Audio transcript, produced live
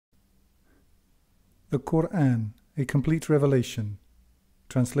The Quran, a complete revelation,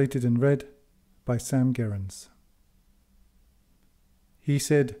 translated and read by Sam Gerrans. He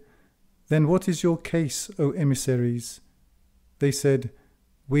said, "Then what is your case, O emissaries?" They said,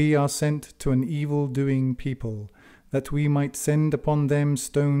 "We are sent to an evil-doing people, that we might send upon them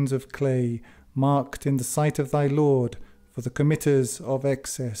stones of clay, marked in the sight of thy Lord, for the committers of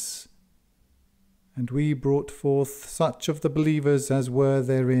excess. And we brought forth such of the believers as were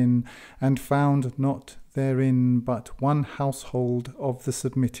therein, and found not therein but one household of the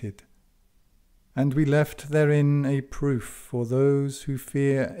submitted. And we left therein a proof for those who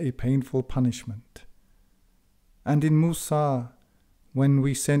fear a painful punishment. And in Musa, when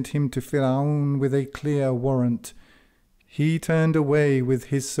we sent him to Fir'aun with a clear warrant, he turned away with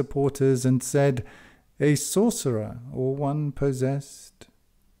his supporters and said, 'A sorcerer, or one possessed.'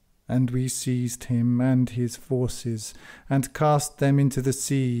 And we seized him and his forces, and cast them into the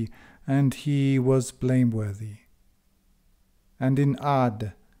sea, and he was blameworthy. And in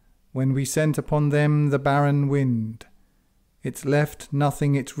Ad, when we sent upon them the barren wind, it left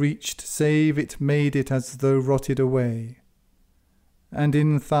nothing it reached, save it made it as though rotted away. And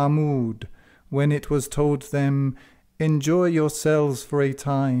in Thamud, when it was told them, 'Enjoy yourselves for a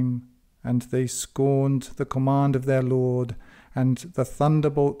time,' and they scorned the command of their Lord, and the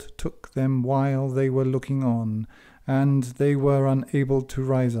thunderbolt took them while they were looking on, and they were unable to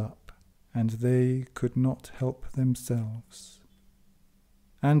rise up, and they could not help themselves.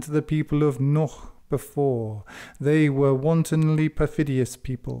 And the people of Nuh before, they were wantonly perfidious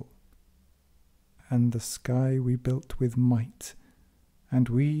people. And the sky we built with might, and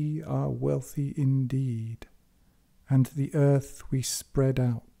we are wealthy indeed. And the earth we spread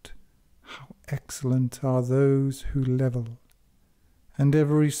out, how excellent are those who level. And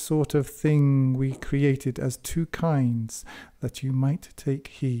every sort of thing we created as two kinds, that you might take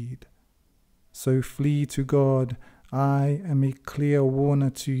heed. So flee to God, I am a clear warner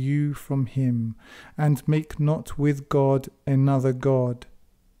to you from him, and make not with God another God.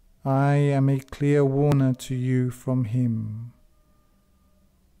 I am a clear warner to you from him.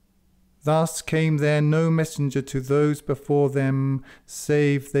 Thus came there no messenger to those before them,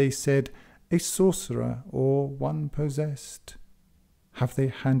 save they said, 'A sorcerer, or one possessed.' Have they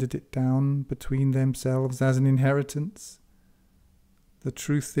handed it down between themselves as an inheritance? The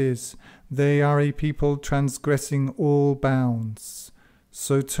truth is, they are a people transgressing all bounds.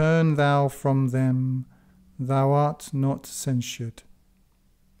 So turn thou from them, thou art not censured.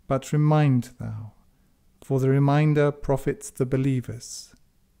 But remind thou, for the reminder profits the believers.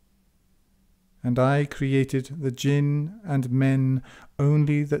 And I created the jinn and men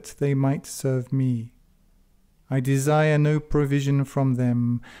only that they might serve me. I desire no provision from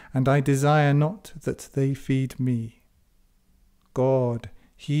them, and I desire not that they feed me. God,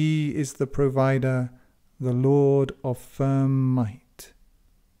 he is the provider, the Lord of firm might.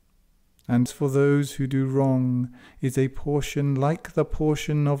 And for those who do wrong is a portion like the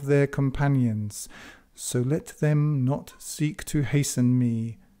portion of their companions, so let them not seek to hasten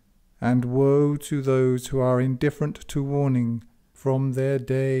me, and woe to those who are indifferent to warning from their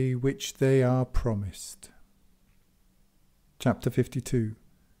day which they are promised. Chapter 52.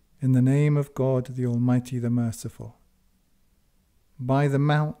 In the name of God, the Almighty, the Merciful. By the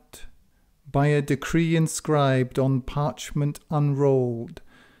mount, by a decree inscribed on parchment unrolled,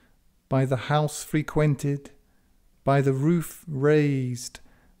 by the house frequented, by the roof raised,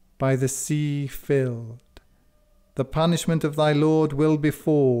 by the sea filled, the punishment of thy Lord will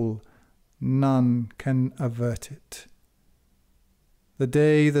befall, none can avert it. The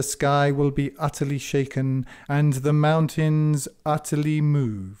day the sky will be utterly shaken, and the mountains utterly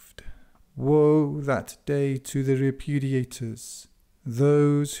moved. Woe that day to the repudiators,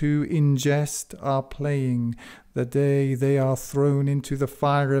 those who in jest are playing, the day they are thrown into the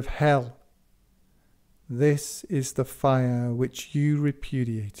fire of hell. This is the fire which you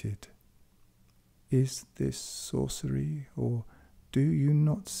repudiated. Is this sorcery, or do you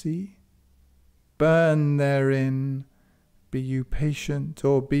not see? Burn therein. Be you patient,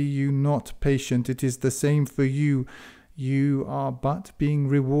 or be you not patient, it is the same for you. You are but being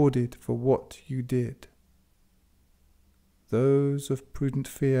rewarded for what you did. Those of prudent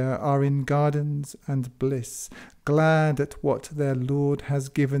fear are in gardens and bliss, glad at what their Lord has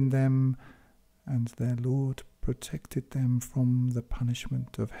given them, and their Lord protected them from the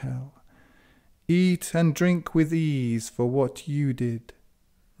punishment of hell. Eat and drink with ease for what you did,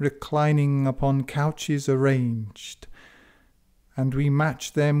 reclining upon couches arranged, and we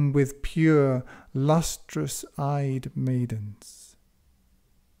match them with pure, lustrous-eyed maidens.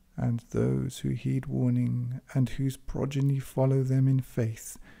 And those who heed warning, and whose progeny follow them in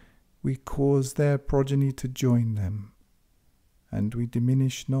faith, we cause their progeny to join them, and we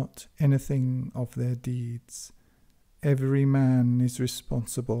diminish not anything of their deeds. Every man is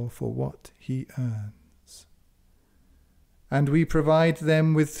responsible for what he earns. And we provide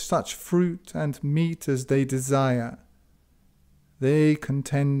them with such fruit and meat as they desire. They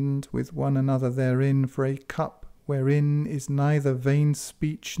contend with one another therein for a cup wherein is neither vain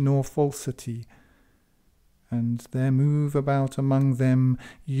speech nor falsity. And there move about among them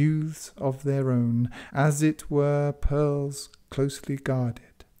youths of their own, as it were pearls closely guarded.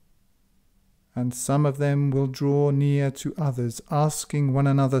 And some of them will draw near to others, asking one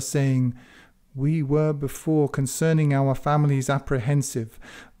another, saying, We were before concerning our families apprehensive,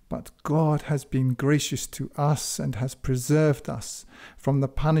 but God has been gracious to us and has preserved us from the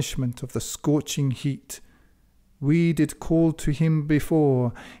punishment of the scorching heat. We did call to him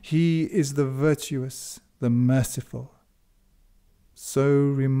before. He is the virtuous, the merciful. So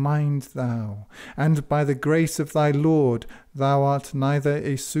remind thou, and by the grace of thy Lord, thou art neither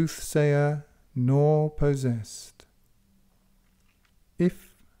a soothsayer nor possessed.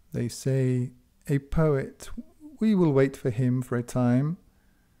 If they say, a poet, we will wait for him for a time,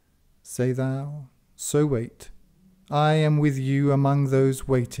 say thou, so wait. I am with you among those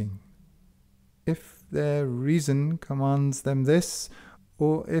waiting. If their reason commands them this,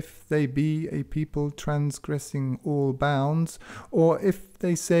 or if they be a people transgressing all bounds, or if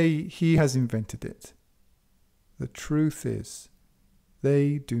they say he has invented it, the truth is,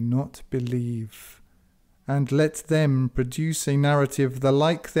 they do not believe, and let them produce a narrative the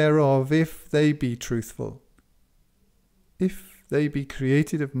like thereof, if they be truthful. If they be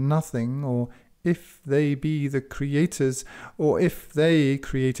created of nothing, or if they be the creators, or if they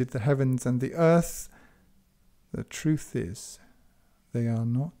created the heavens and the earth, the truth is, they are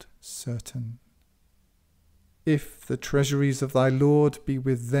not certain. If the treasuries of thy Lord be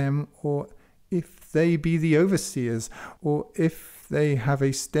with them, or if they be the overseers, or if they have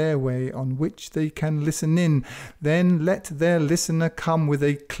a stairway on which they can listen in, then let their listener come with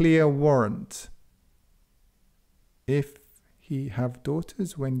a clear warrant. If he have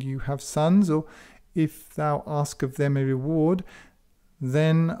daughters when you have sons, or if thou ask of them a reward,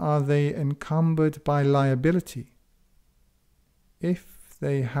 then are they encumbered by liability. If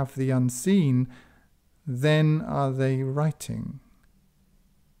they have the unseen, then are they writing.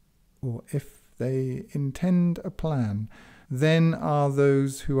 Or if they intend a plan, then are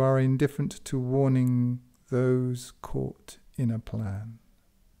those who are indifferent to warning those caught in a plan.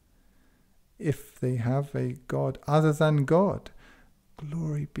 If they have a God other than God,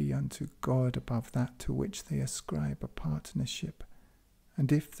 glory be unto God above that to which they ascribe a partnership.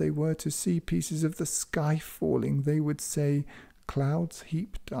 And if they were to see pieces of the sky falling, they would say, clouds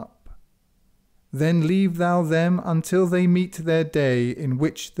heaped up. Then leave thou them until they meet their day, in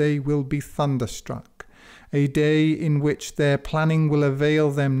which they will be thunderstruck, a day in which their planning will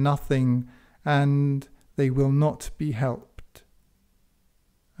avail them nothing, and they will not be helped.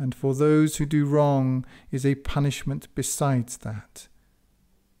 And for those who do wrong is a punishment besides that,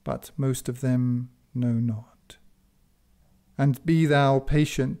 but most of them know not. And be thou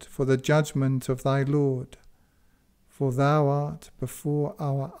patient for the judgment of thy Lord, for thou art before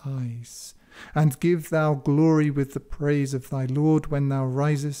our eyes. And give thou glory with the praise of thy Lord when thou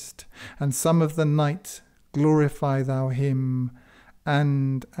risest, and some of the night glorify thou him,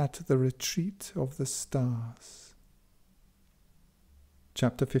 and at the retreat of the stars.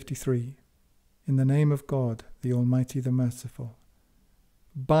 Chapter 53. In the name of God, the Almighty, the Merciful.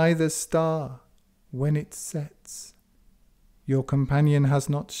 By the star, when it sets, your companion has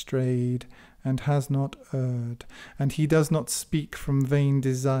not strayed, and has not erred, and he does not speak from vain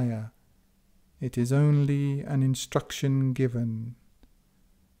desire. It is only an instruction given.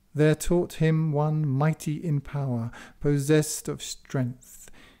 There taught him one mighty in power, possessed of strength.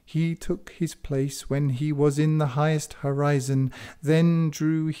 He took his place when he was in the highest horizon, then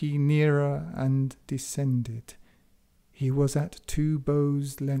drew he nearer and descended. He was at 2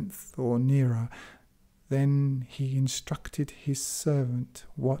 bows' length or nearer. Then he instructed his servant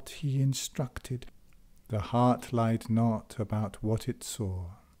what he instructed. The heart lied not about what it saw.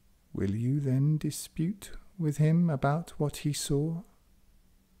 Will you then dispute with him about what he saw?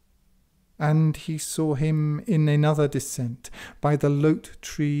 And he saw him in another descent, by the lote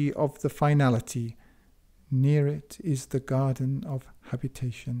tree of the finality. Near it is the garden of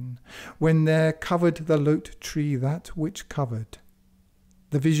habitation. When there covered the lote tree that which covered,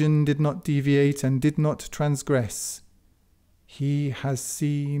 the vision did not deviate and did not transgress. He has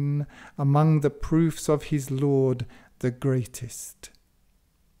seen among the proofs of his Lord the greatest.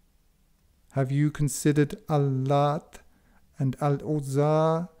 Have you considered Al-Lat and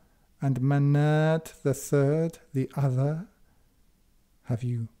Al-Uzza and Manat the third the other? Have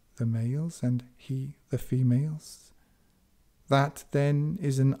you the males, and he the females? That then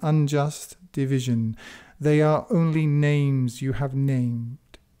is an unjust division. They are only names you have named,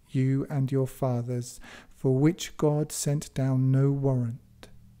 you and your fathers, for which God sent down no warrant.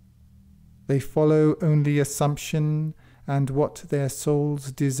 They follow only assumption and what their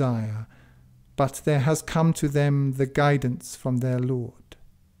souls desire, but there has come to them the guidance from their Lord.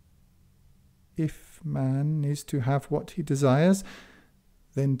 If man is to have what he desires,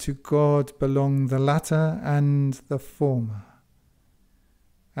 then to God belong the latter and the former.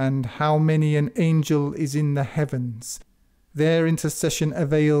 And how many an angel is in the heavens, their intercession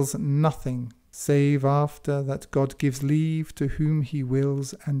avails nothing, save after that God gives leave to whom he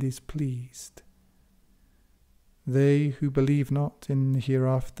wills and is pleased. They who believe not in the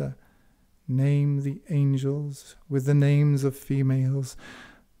hereafter name the angels with the names of females,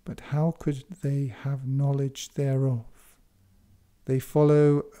 but how could they have knowledge thereof? They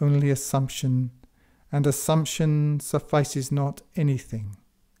follow only assumption, and assumption suffices not anything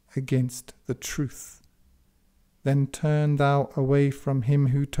against the truth. Then turn thou away from him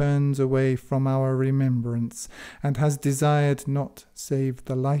who turns away from our remembrance, and has desired not save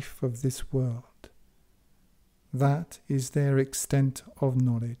the life of this world. That is their extent of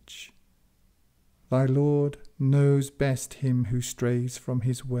knowledge. Thy Lord knows best him who strays from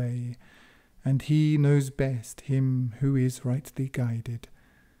his way, and he knows best him who is rightly guided.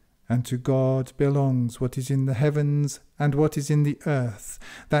 And to God belongs what is in the heavens and what is in the earth,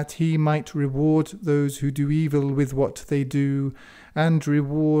 that he might reward those who do evil with what they do, and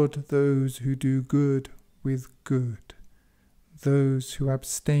reward those who do good with good. Those who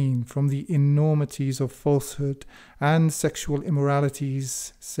abstain from the enormities of falsehood and sexual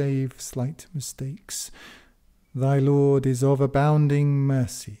immoralities save slight mistakes. Thy Lord is of abounding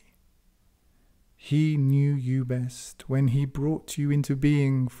mercy. He knew you best when he brought you into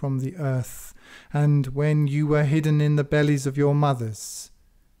being from the earth, and when you were hidden in the bellies of your mothers.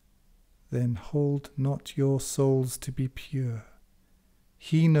 Then hold not your souls to be pure.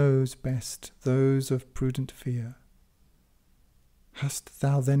 He knows best those of prudent fear. Hast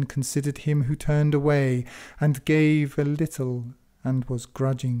thou then considered him who turned away, and gave a little, and was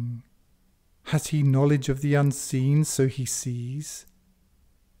grudging? Has he knowledge of the unseen, so he sees?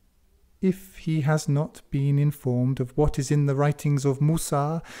 If he has not been informed of what is in the writings of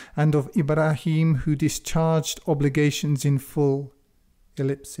Musa and of Ibrahim, who discharged obligations in full,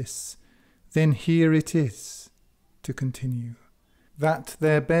 then here it is, to continue, that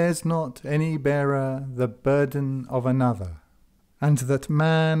there bears not any bearer the burden of another, and that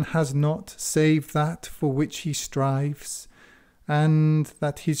man has not save that for which he strives, and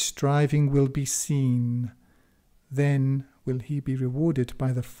that his striving will be seen. Then will he be rewarded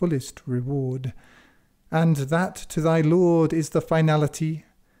by the fullest reward, and that to thy Lord is the finality,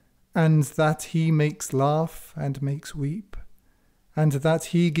 and that he makes laugh and makes weep, and that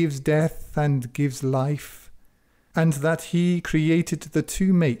he gives death and gives life, and that he created the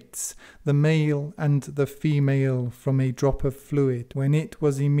two mates, the male and the female, from a drop of fluid when it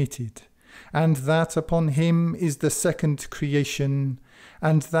was emitted, and that upon him is the second creation,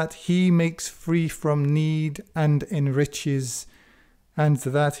 and that he makes free from need and enriches, and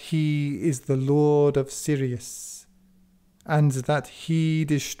that he is the Lord of Sirius, and that he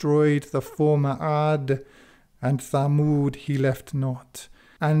destroyed the former Ad, and Thamud he left not,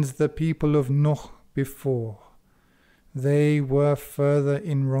 and the people of Noah before. They were further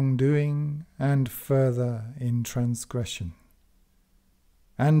in wrongdoing and further in transgression.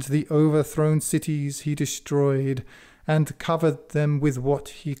 And the overthrown cities he destroyed, and covered them with what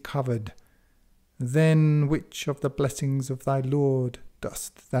he covered. Then which of the blessings of thy Lord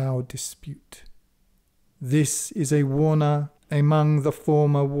dost thou dispute? This is a warner among the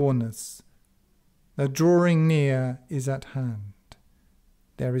former warners. The drawing near is at hand.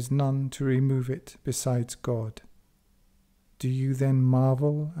 There is none to remove it besides God. Do you then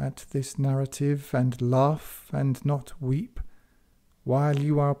marvel at this narrative, and laugh and not weep, while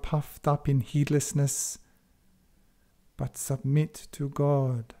you are puffed up in heedlessness? But submit to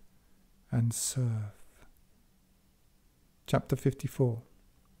God and serve. Chapter 54.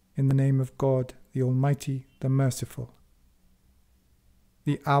 In the name of God, the Almighty, the Merciful.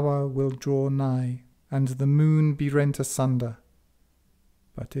 The hour will draw nigh, and the moon be rent asunder.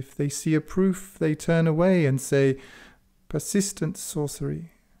 But if they see a proof, they turn away and say, persistent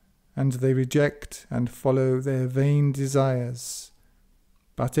sorcery, and they reject and follow their vain desires.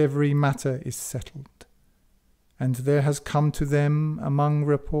 But every matter is settled, and there has come to them among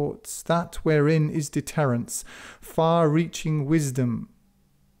reports that wherein is deterrence, far-reaching wisdom.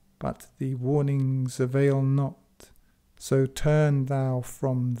 but the warnings avail not, so turn thou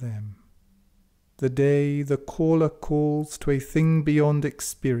from them. The day the caller calls to a thing beyond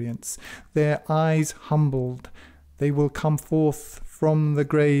experience, their eyes humbled, they will come forth from the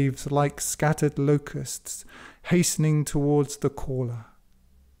graves like scattered locusts, hastening towards the caller.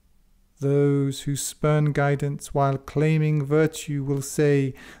 Those who spurn guidance while claiming virtue will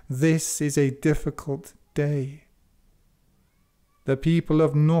say, "This is a difficult day." The people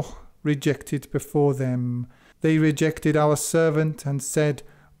of Nuh rejected before them. They rejected our servant and said,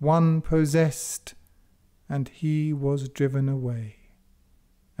 "One possessed," and he was driven away.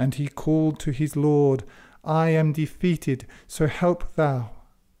 And he called to his Lord, "I am defeated, so help thou."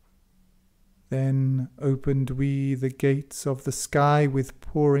 Then opened we the gates of the sky with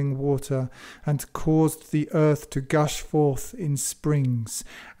pouring water, and caused the earth to gush forth in springs,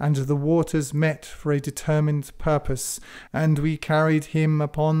 and the waters met for a determined purpose, and we carried him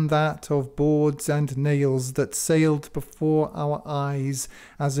upon that of boards and nails that sailed before our eyes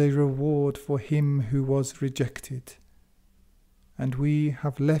as a reward for him who was rejected. And we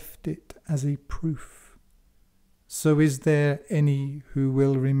have left it as a proof. So is there any who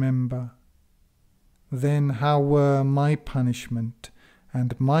will remember? Then how were my punishment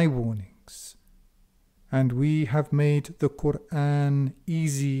and my warnings? And we have made the Qur'an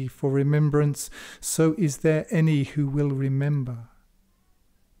easy for remembrance, so is there any who will remember?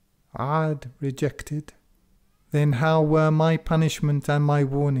 Ad rejected. Then how were my punishment and my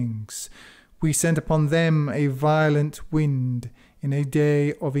warnings? We sent upon them a violent wind in a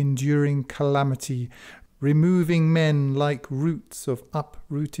day of enduring calamity, removing men like roots of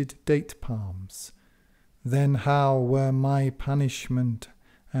uprooted date palms. Then how were my punishment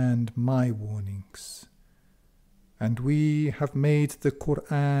and my warnings? And we have made the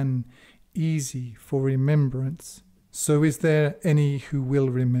Qur'an easy for remembrance, so is there any who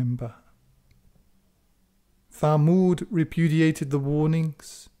will remember? Thamud repudiated the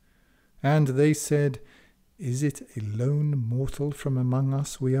warnings, and they said, "Is it a lone mortal from among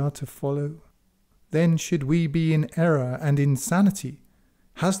us we are to follow? Then should we be in error and insanity.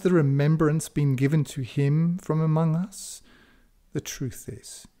 Has the remembrance been given to him from among us? The truth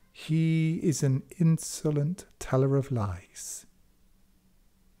is, he is an insolent teller of lies."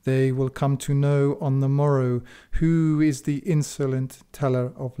 They will come to know on the morrow who is the insolent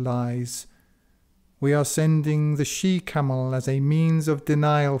teller of lies. We are sending the she-camel as a means of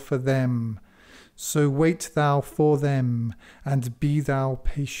denial for them. So wait thou for them, and be thou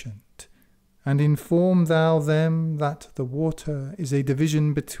patient. And inform thou them that the water is a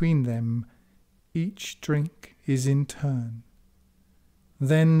division between them, each drink is in turn.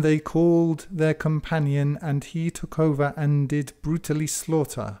 Then they called their companion, and he took over and did brutally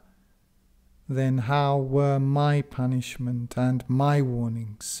slaughter. Then how were my punishment and my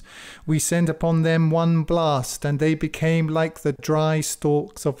warnings? We sent upon them one blast, and they became like the dry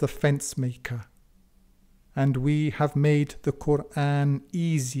stalks of the fence-maker. And we have made the Qur'an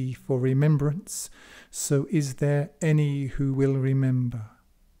easy for remembrance, so is there any who will remember?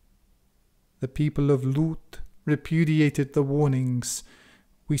 The people of Lut repudiated the warnings.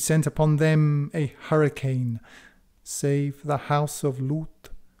 We sent upon them a hurricane. Save the house of Lut,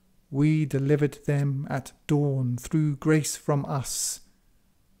 we delivered them at dawn through grace from us.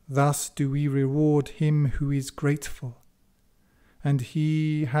 Thus do we reward him who is grateful. And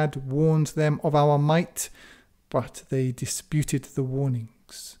he had warned them of our might, but they disputed the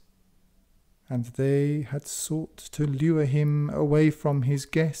warnings. And they had sought to lure him away from his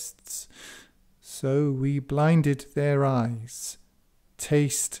guests, so we blinded their eyes.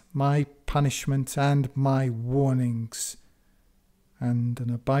 Taste my punishment and my warnings. And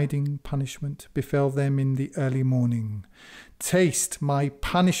an abiding punishment befell them in the early morning. Taste my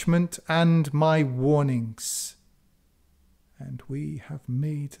punishment and my warnings. And we have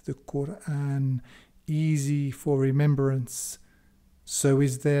made the Qur'an easy for remembrance, so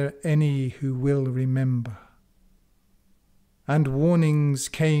is there any who will remember? And warnings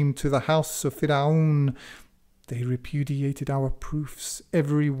came to the house of Fir'aun. They repudiated our proofs,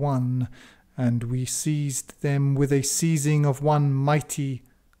 every one, and we seized them with a seizing of one mighty,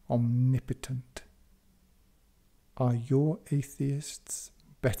 omnipotent. Are your atheists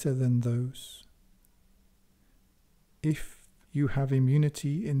better than those? If you have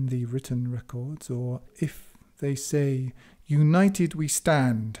immunity in the written records, or if they say, "United we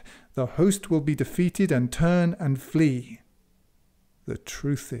stand, the host will be defeated and turn and flee." The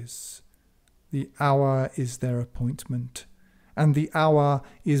truth is, the hour is their appointment, and the hour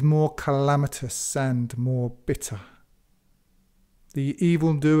is more calamitous and more bitter. The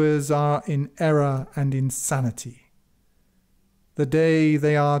evildoers are in error and insanity. The day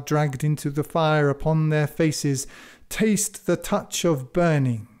they are dragged into the fire upon their faces, taste the touch of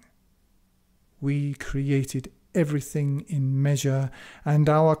burning. We created everything in measure, and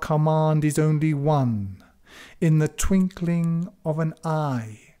our command is only one, in the twinkling of an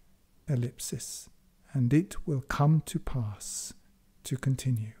eye, ellipsis, and it will come to pass, to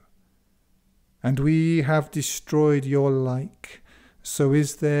continue. And we have destroyed your like, so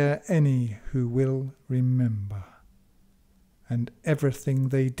is there any who will remember? And everything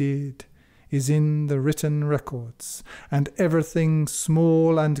they did is in the written records, and everything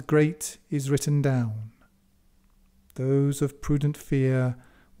small and great is written down. Those of prudent fear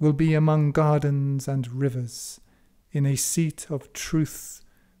will be among gardens and rivers, in a seat of truth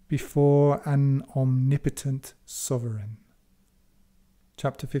before an omnipotent sovereign.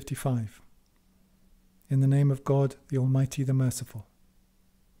 Chapter 55. In the name of God, the Almighty, the Merciful.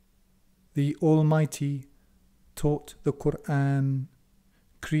 The Almighty taught the Qur'an,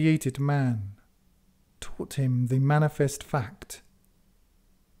 created man, taught him the manifest fact.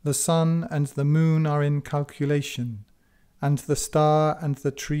 The sun and the moon are in calculation, and the star and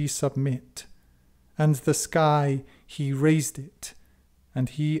the tree submit, and the sky he raised it, and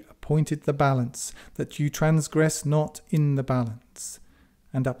he appointed the balance, that you transgress not in the balance,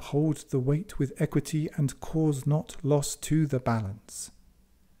 and uphold the weight with equity, and cause not loss to the balance.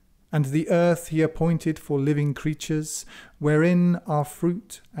 And the earth he appointed for living creatures, wherein are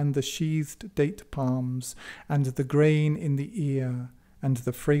fruit and the sheathed date palms, and the grain in the ear, and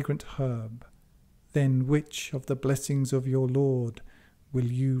the fragrant herb. Then which of the blessings of your Lord will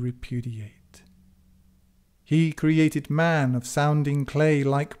you repudiate? He created man of sounding clay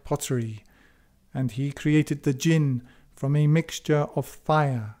like pottery, and he created the jinn from a mixture of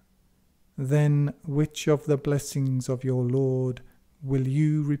fire. Then which of the blessings of your Lord will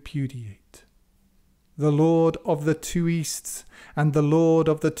you repudiate? The Lord of the two easts and the Lord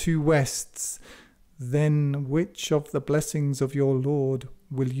of the two wests, then which of the blessings of your Lord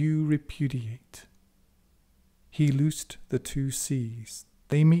will you repudiate? He loosed the two seas.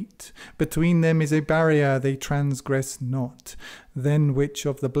 They meet. Between them is a barrier, they transgress not. Then which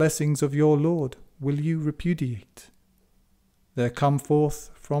of the blessings of your Lord will you repudiate? There come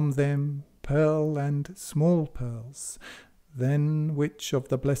forth from them pearl and small pearls. Then which of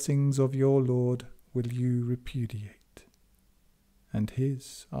the blessings of your Lord will you repudiate? And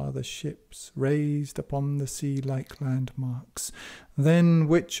his are the ships raised upon the sea like landmarks. Then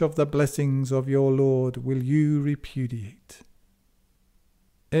which of the blessings of your Lord will you repudiate?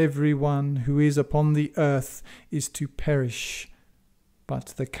 Every one who is upon the earth is to perish, but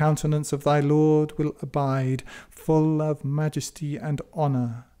the countenance of thy Lord will abide, full of majesty and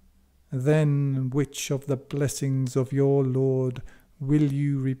honour. Then which of the blessings of your Lord will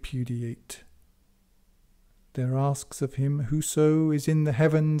you repudiate? There asks of him whoso is in the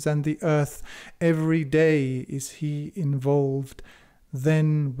heavens and the earth, every day is he involved.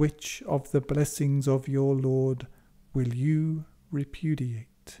 Then which of the blessings of your Lord will you repudiate?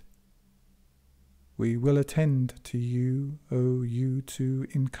 We will attend to you, O you two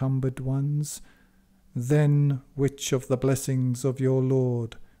encumbered ones. Then which of the blessings of your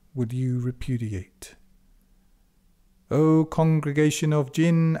Lord would you repudiate? O congregation of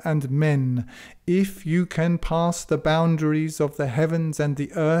jinn and men, if you can pass the boundaries of the heavens and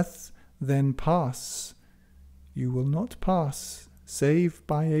the earth, then pass. You will not pass, save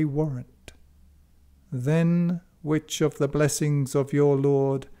by a warrant. Then which of the blessings of your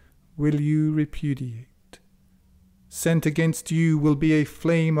Lord will you repudiate? Sent against you will be a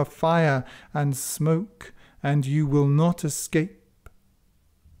flame of fire and smoke, and you will not escape.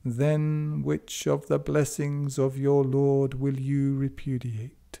 Then which of the blessings of your Lord will you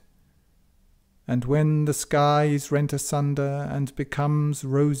repudiate? And when the sky is rent asunder and becomes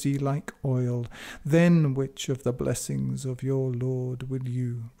rosy like oil, then which of the blessings of your Lord will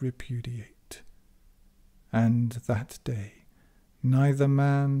you repudiate? And that day neither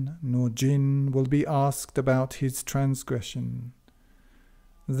man nor jinn will be asked about his transgression.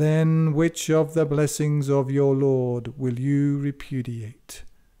 Then which of the blessings of your Lord will you repudiate?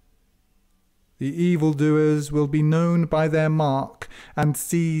 The evildoers will be known by their mark, and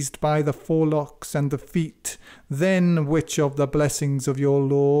seized by the forelocks and the feet. Then which of the blessings of your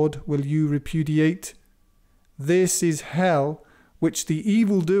Lord will you repudiate? This is hell, which the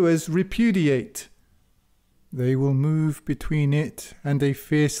evildoers repudiate. They will move between it and a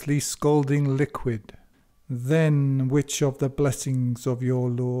fiercely scalding liquid. Then which of the blessings of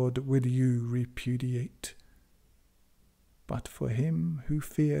your Lord will you repudiate? But for him who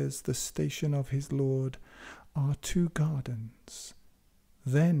fears the station of his Lord are two gardens.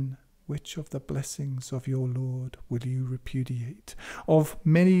 Then which of the blessings of your Lord will you repudiate? Of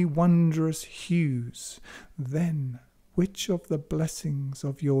many wondrous hues, then which of the blessings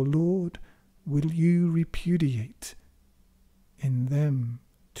of your Lord will you repudiate? In them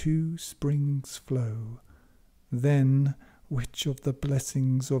 2 springs flow, then which of the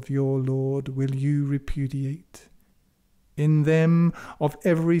blessings of your Lord will you repudiate? In them of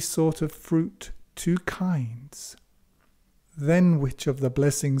every sort of fruit 2 kinds, then which of the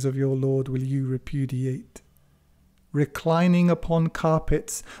blessings of your Lord will you repudiate? Reclining upon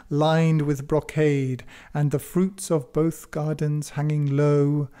carpets lined with brocade, and the fruits of both gardens hanging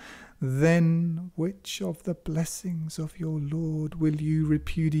low, then which of the blessings of your Lord will you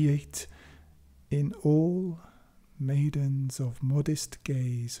repudiate? In all, maidens of modest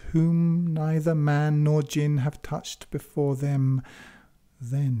gaze, whom neither man nor jinn have touched before them,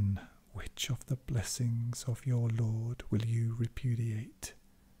 then which of the blessings of your Lord will you repudiate?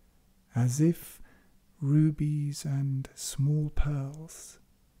 As if rubies and small pearls,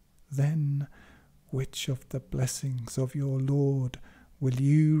 then which of the blessings of your Lord will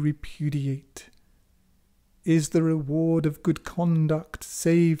you repudiate? Is the reward of good conduct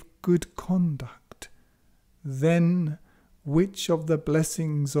save good conduct? Then which of the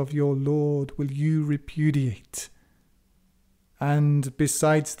blessings of your Lord will you repudiate? And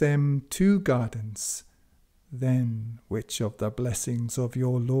besides them 2 gardens, then which of the blessings of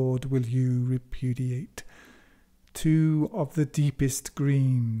your Lord will you repudiate? 2 of the deepest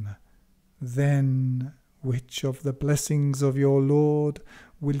green, then which of the blessings of your Lord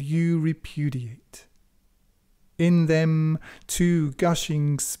will you repudiate? In them 2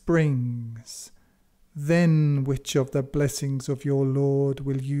 gushing springs, then which of the blessings of your Lord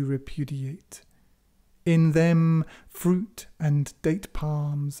will you repudiate? In them fruit and date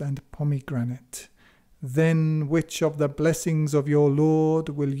palms and pomegranate, then which of the blessings of your Lord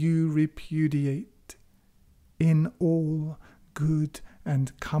will you repudiate? In all good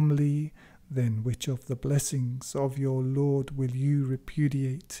and comely, then which of the blessings of your Lord will you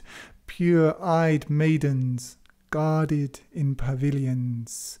repudiate? Pure-eyed maidens guarded in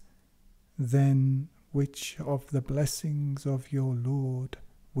pavilions, then which of the blessings of your Lord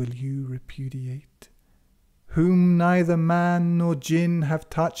will you repudiate? Whom neither man nor jinn have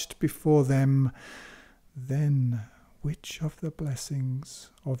touched before them, then which of the blessings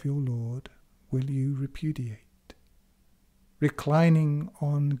of your Lord will you repudiate? Reclining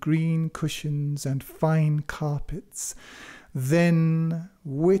on green cushions and fine carpets, then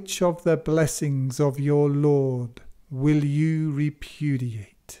which of the blessings of your Lord will you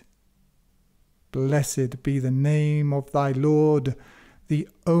repudiate? Blessed be the name of thy Lord, the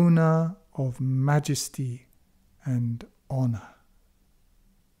owner of majesty and honour.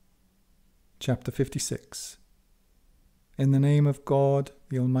 Chapter 56. In the name of God,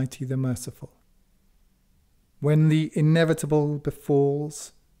 the Almighty, the Merciful. When the inevitable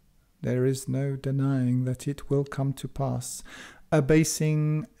befalls, there is no denying that it will come to pass,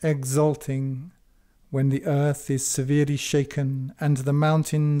 abasing, exalting, when the earth is severely shaken and the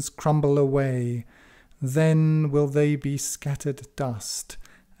mountains crumble away, then will they be scattered dust,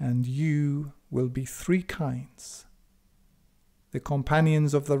 and you will be 3 kinds. The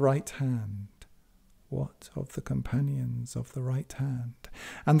companions of the right hand. What of the companions of the right hand?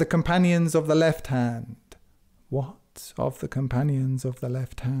 And the companions of the left hand. What of the companions of the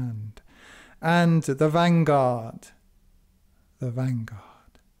left hand? And the vanguard. The vanguard.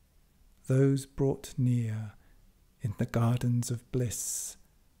 Those brought near in the gardens of bliss.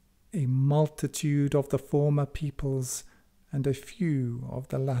 A multitude of the former peoples, and a few of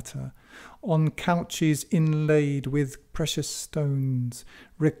the latter, on couches inlaid with precious stones,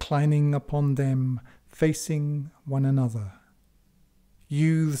 reclining upon them, facing one another.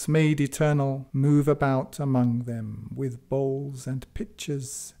 Youths made eternal move about among them, with bowls and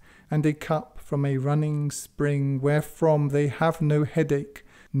pitchers, and a cup from a running spring, wherefrom they have no headache,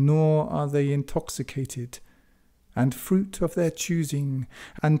 nor are they intoxicated, and fruit of their choosing,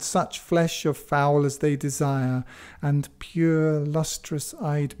 and such flesh of fowl as they desire, and pure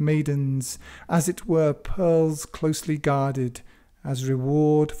lustrous-eyed maidens, as it were pearls closely guarded, as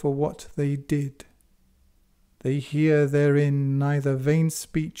reward for what they did. They hear therein neither vain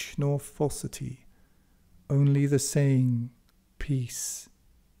speech nor falsity, only the saying, Peace,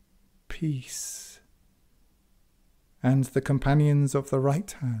 peace. And the companions of the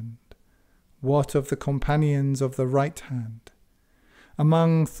right hand. What of the companions of the right hand?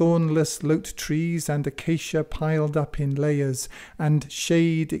 Among thornless lote trees and acacia piled up in layers, and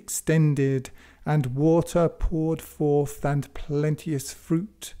shade extended, and water poured forth, and plenteous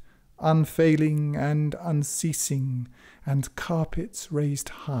fruit, unfailing and unceasing, and carpets raised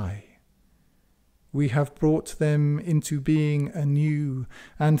high. We have brought them into being anew,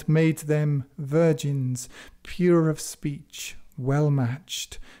 and made them virgins, pure of speech, well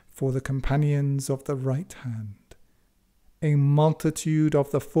matched, for the companions of the right hand. A multitude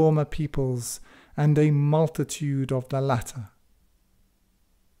of the former peoples, and a multitude of the latter.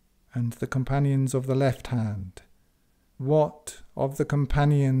 And the companions of the left hand. What of the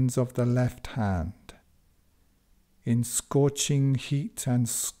companions of the left hand? In scorching heat and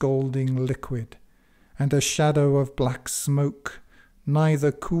scalding liquid, and a shadow of black smoke,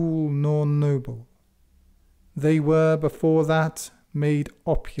 neither cool nor noble. They were before that made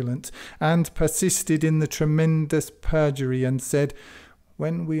opulent, and persisted in the tremendous perjury, and said,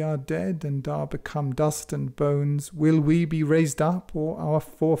 when we are dead and are become dust and bones, will we be raised up, or our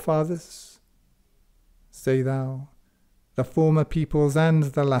forefathers? Say thou, the former peoples and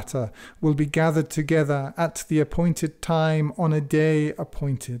the latter will be gathered together at the appointed time on a day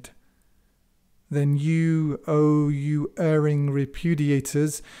appointed. Then you, O you erring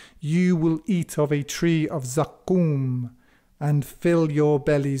repudiators, you will eat of a tree of Zaqqum, and fill your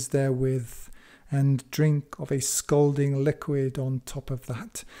bellies therewith, and drink of a scalding liquid on top of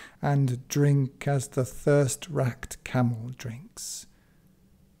that, and drink as the thirst-racked camel drinks.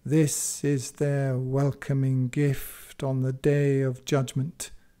 This is their welcoming gift on the day of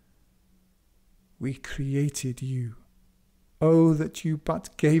judgment. We created you. Oh, that you but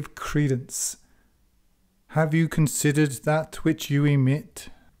gave credence! Have you considered that which you emit?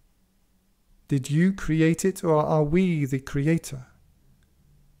 Did you create it, or are we the creator?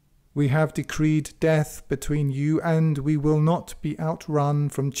 We have decreed death between you, and we will not be outrun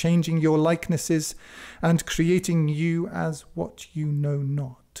from changing your likenesses and creating you as what you know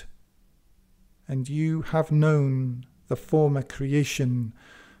not. And you have known the former creation.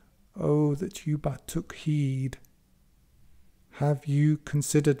 Oh, that you but took heed! Have you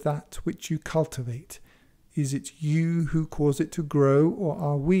considered that which you cultivate? Is it you who cause it to grow, or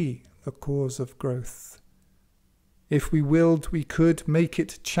are we the cause of growth? If we willed, we could make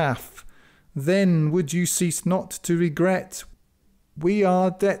it chaff. Then would you cease not to regret. We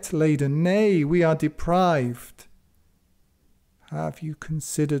are debt-laden, nay, we are deprived. Have you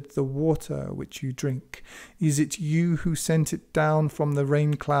considered the water which you drink? Is it you who sent it down from the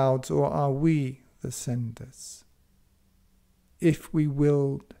rain clouds, or are we the senders? If we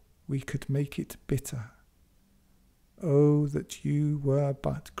willed, we could make it bitter. Oh, that you were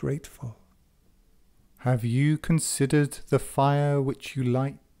but grateful. Have you considered the fire which you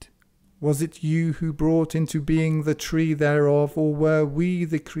light? Was it you who brought into being the tree thereof, or were we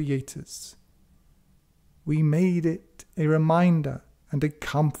the creators? We made it a reminder and a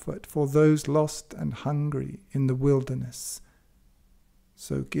comfort for those lost and hungry in the wilderness.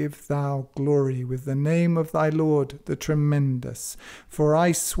 So give thou glory with the name of thy Lord, the tremendous. For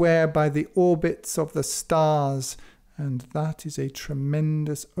I swear by the orbits of the stars, and that is a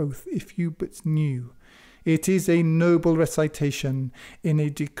tremendous oath, if you but knew. It is a noble recitation in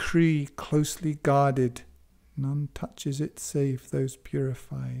a decree closely guarded. None touches it save those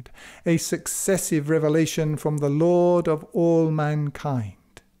purified. A successive revelation from the Lord of all mankind.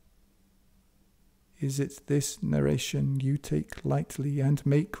 Is it this narration you take lightly, and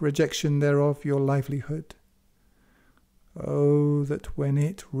make rejection thereof your livelihood? Oh, that when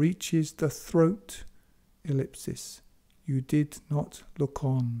it reaches the throat, ellipsis, you did not look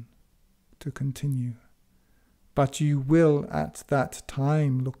on, to continue. But you will at that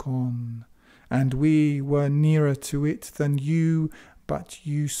time look on, and we were nearer to it than you, but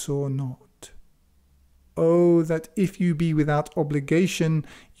you saw not. Oh, that if you be without obligation,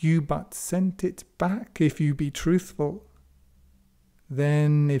 you but sent it back, if you be truthful.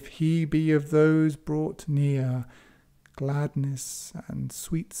 Then, if he be of those brought near, gladness and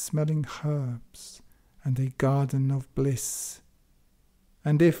sweet-smelling herbs, and a garden of bliss.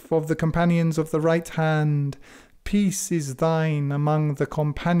 And if of the companions of the right hand, peace is thine among the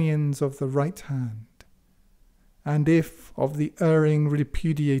companions of the right hand. And if of the erring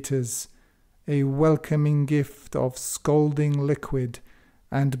repudiators, a welcoming gift of scalding liquid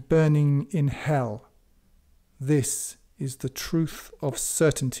and burning in hell, this is the truth of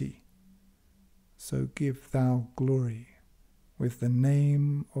certainty. So give thou glory with the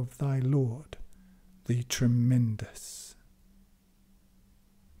name of thy Lord, the tremendous.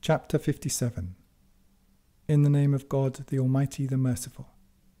 Chapter 57. In the name of God, the Almighty, the Merciful.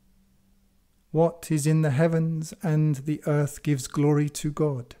 What is in the heavens and the earth gives glory to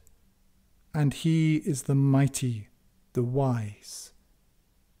God, and he is the mighty, the wise.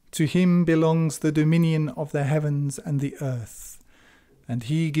 To him belongs the dominion of the heavens and the earth, and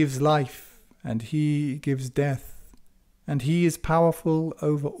he gives life, and he gives death, and he is powerful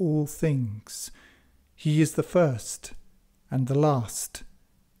over all things. He is the first, and the last,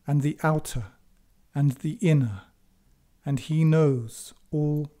 and the outer, and the inner, and he knows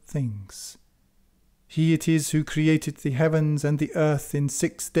all things. He it is who created the heavens and the earth in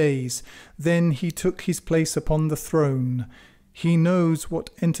 6 days. Then he took his place upon the throne. He knows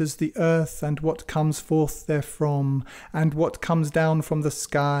what enters the earth and what comes forth therefrom, and what comes down from the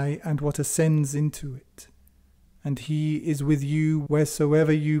sky and what ascends into it. And he is with you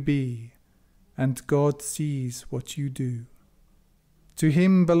wheresoever you be, and God sees what you do. To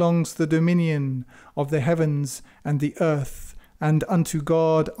him belongs the dominion of the heavens and the earth, and unto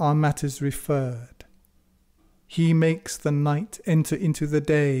God are matters referred. He makes the night enter into the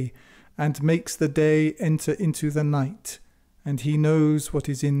day, and makes the day enter into the night, and he knows what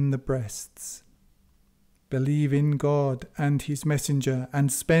is in the breasts. Believe in God and his messenger,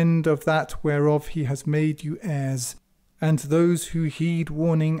 and spend of that whereof he has made you heirs. And those who heed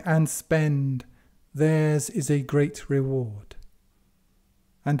warning and spend, theirs is a great reward.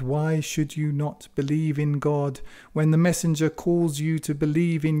 And why should you not believe in God when the messenger calls you to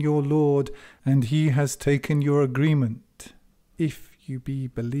believe in your Lord, and he has taken your agreement, if you be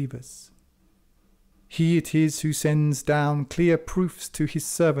believers? He it is who sends down clear proofs to his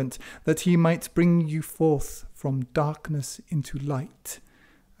servant, that he might bring you forth from darkness into light.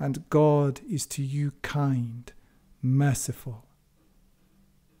 And God is to you kind, merciful.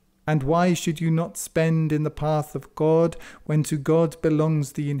 And why should you not spend in the path of God, when to God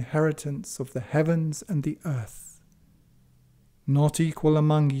belongs the inheritance of the heavens and the earth? Not equal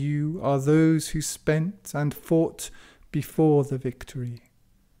among you are those who spent and fought before the victory.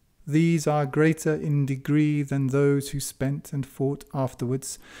 These are greater in degree than those who spent and fought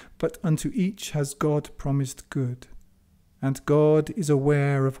afterwards, but unto each has God promised good, and God is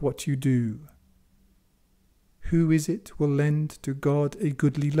aware of what you do. Who is it will lend to God a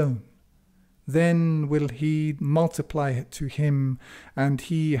goodly loan? Then will he multiply it to him, and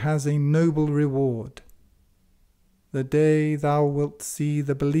he has a noble reward. The day thou wilt see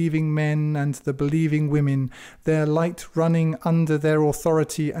the believing men and the believing women, their light running under their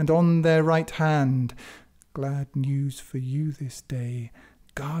authority and on their right hand. Glad news for you this day,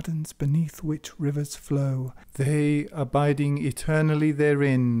 gardens beneath which rivers flow, they abiding eternally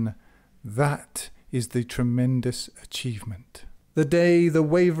therein. That is the tremendous achievement. The day the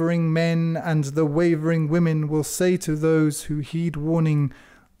wavering men and the wavering women will say to those who heed warning,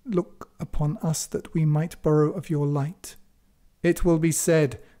 Look upon us that we might borrow of your light. It will be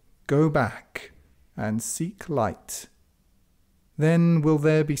said, Go back and seek light. Then will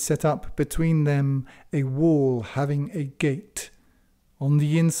there be set up between them a wall having a gate, on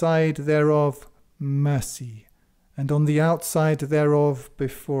the inside thereof mercy, and on the outside thereof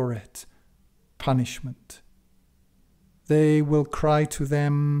before it punishment. They will cry to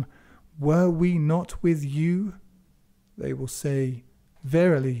them, Were we not with you? They will say,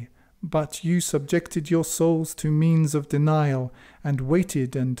 Verily, but you subjected your souls to means of denial, and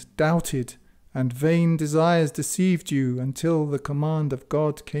waited and doubted, and vain desires deceived you until the command of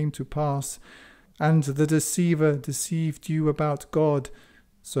God came to pass, and the deceiver deceived you about God.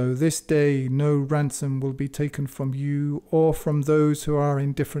 So this day no ransom will be taken from you or from those who are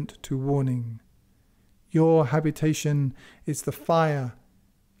indifferent to warning. Your habitation is the fire,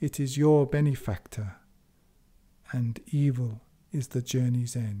 it is your benefactor, and evil is the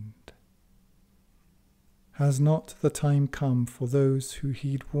journey's end. Has not the time come for those who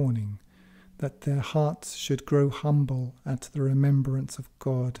heed warning, that their hearts should grow humble at the remembrance of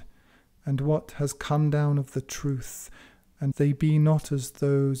God, and what has come down of the truth, and they be not as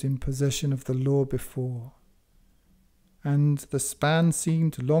those in possession of the law before? And the span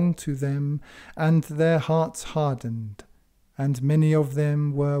seemed long to them, and their hearts hardened, and many of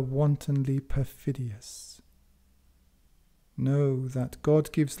them were wantonly perfidious. Know that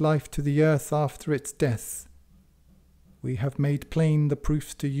God gives life to the earth after its death. We have made plain the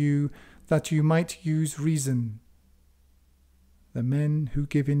proofs to you, that you might use reason. The men who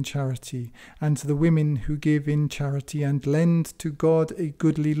give in charity, and the women who give in charity, and lend to God a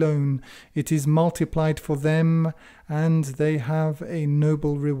goodly loan, it is multiplied for them, and they have a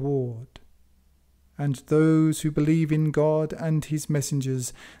noble reward. And those who believe in God and his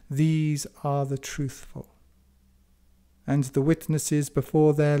messengers, these are the truthful. And the witnesses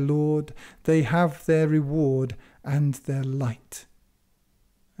before their Lord, they have their reward and their light.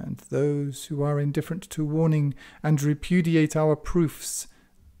 And those who are indifferent to warning and repudiate our proofs,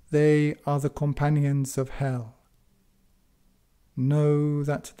 they are the companions of hell. Know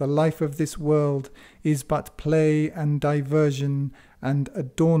that the life of this world is but play and diversion and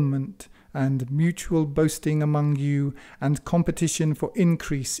adornment and mutual boasting among you, and competition for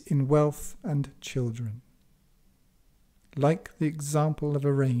increase in wealth and children. Like the example of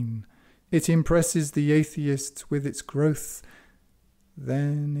a rain, it impresses the atheists with its growth,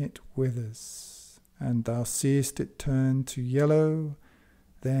 then it withers, and thou seest it turn to yellow,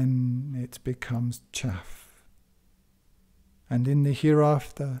 then it becomes chaff. And in the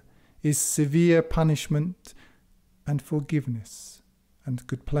hereafter is severe punishment and forgiveness and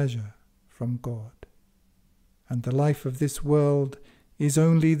good pleasure from God. And the life of this world is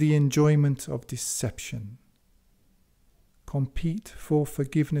only the enjoyment of deception. Compete for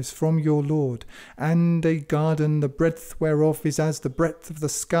forgiveness from your Lord, and a garden the breadth whereof is as the breadth of the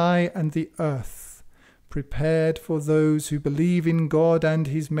sky and the earth, prepared for those who believe in God and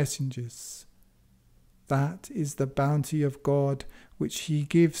his messengers. That is the bounty of God which he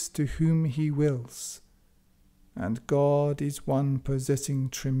gives to whom he wills, and God is one possessing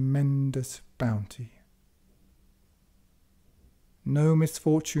tremendous bounty. No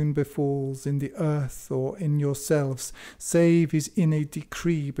misfortune befalls in the earth or in yourselves, save is in a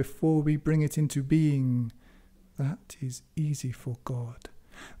decree before we bring it into being. That is easy for God,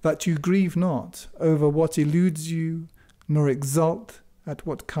 that you grieve not over what eludes you, nor exult at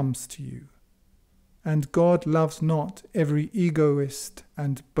what comes to you. And God loves not every egoist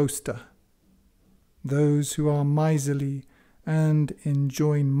and boaster, those who are miserly and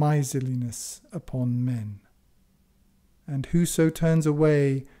enjoin miserliness upon men. And whoso turns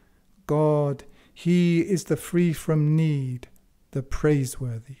away, God, he is the free from need, the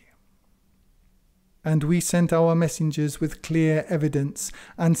praiseworthy. And we sent our messengers with clear evidence,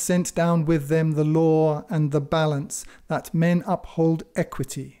 and sent down with them the law and the balance, that men uphold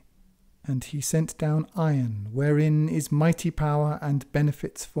equity. And he sent down iron, wherein is mighty power and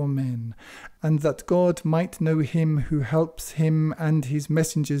benefits for men, and that God might know him who helps him and his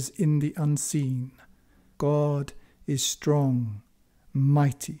messengers in the unseen. God is strong,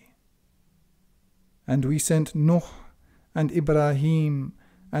 mighty. And we sent Nuh and Ibrahim,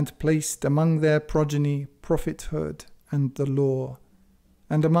 and placed among their progeny prophethood and the law.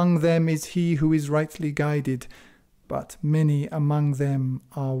 And among them is he who is rightly guided, but many among them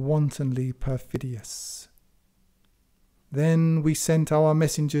are wantonly perfidious. Then we sent our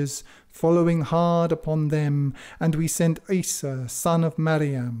messengers, following hard upon them, and we sent Isa, son of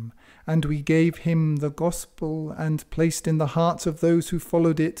Maryam, and we gave him the gospel, and placed in the hearts of those who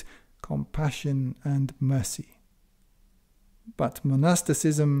followed it compassion and mercy. But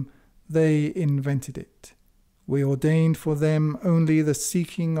monasticism, they invented it. We ordained for them only the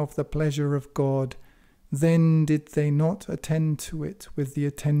seeking of the pleasure of God. Then did they not attend to it with the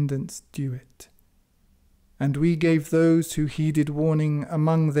attendance due it. And we gave those who heeded warning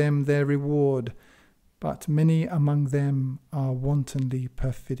among them their reward, but many among them are wantonly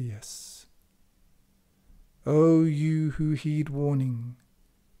perfidious. O you who heed warning,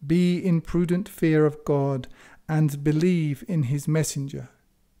 be in prudent fear of God, and believe in his messenger.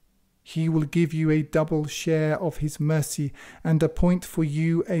 He will give you a double share of his mercy, and appoint for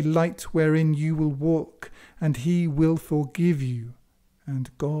you a light wherein you will walk, and he will forgive you,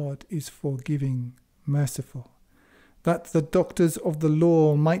 and God is forgiving, merciful, that the doctors of the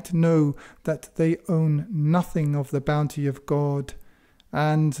law might know that they own nothing of the bounty of God,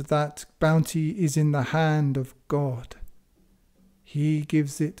 and that bounty is in the hand of God. He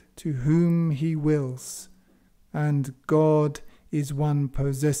gives it to whom he wills, and God is one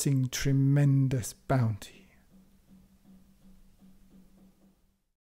possessing tremendous bounty.